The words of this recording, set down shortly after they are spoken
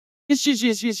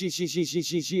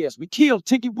Yes. We killed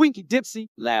Tinky Winky Dipsy.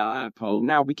 Loud Apple.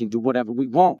 Now we can do whatever we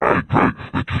want.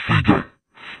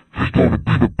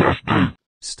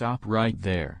 Stop right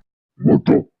there. What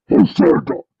the? Who said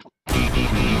that? We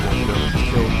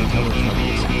killed the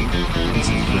Teletubbies. This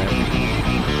is for everyone.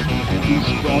 This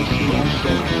guy's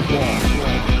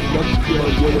let's get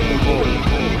away from home.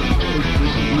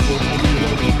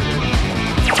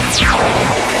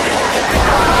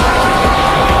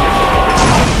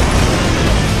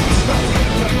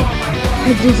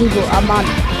 Invisible Aman.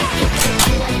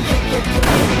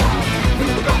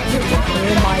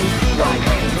 Oh my God.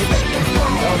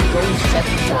 I'll go step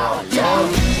down.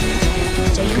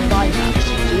 Say goodbye, Max.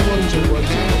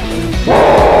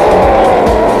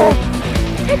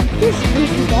 Take this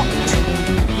little bot.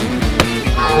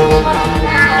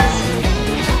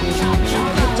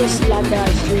 Just like that,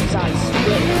 streets are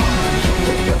straight.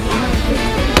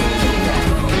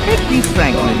 Take these,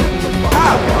 Franklin.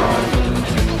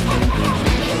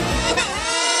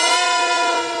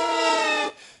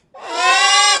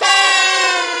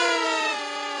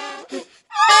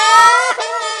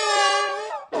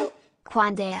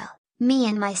 Quandale, me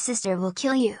and my sister will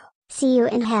kill you. See you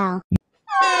in hell.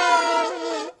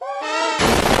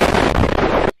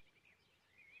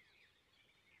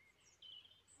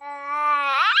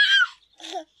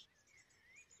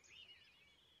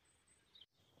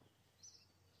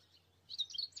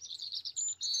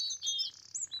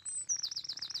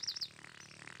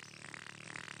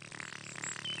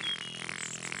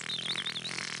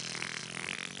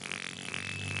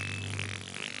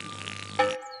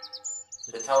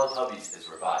 The Teletubbies is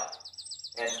revived,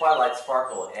 and Twilight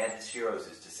Sparkle and his heroes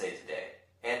is to say today,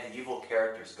 and the evil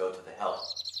characters go to the hell.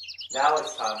 Now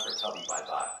it's time for Tubby Bye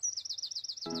Bye.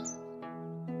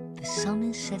 The sun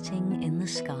is setting in the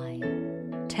sky.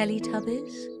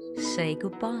 Teletubbies, say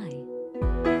goodbye.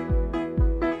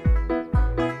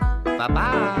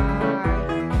 Bye-bye.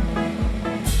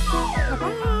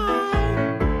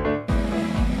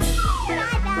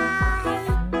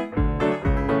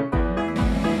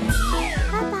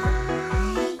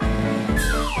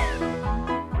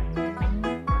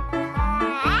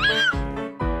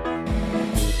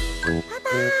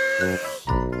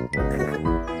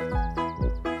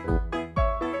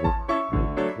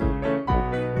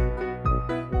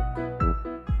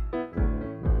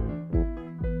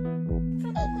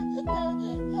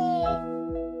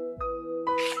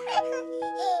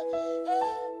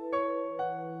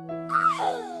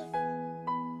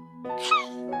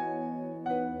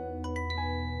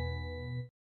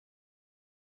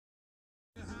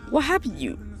 What happened to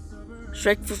you?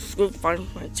 Strike for school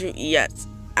 5.2 ES.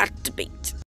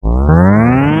 Activate.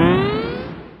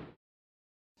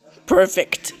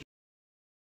 Perfect.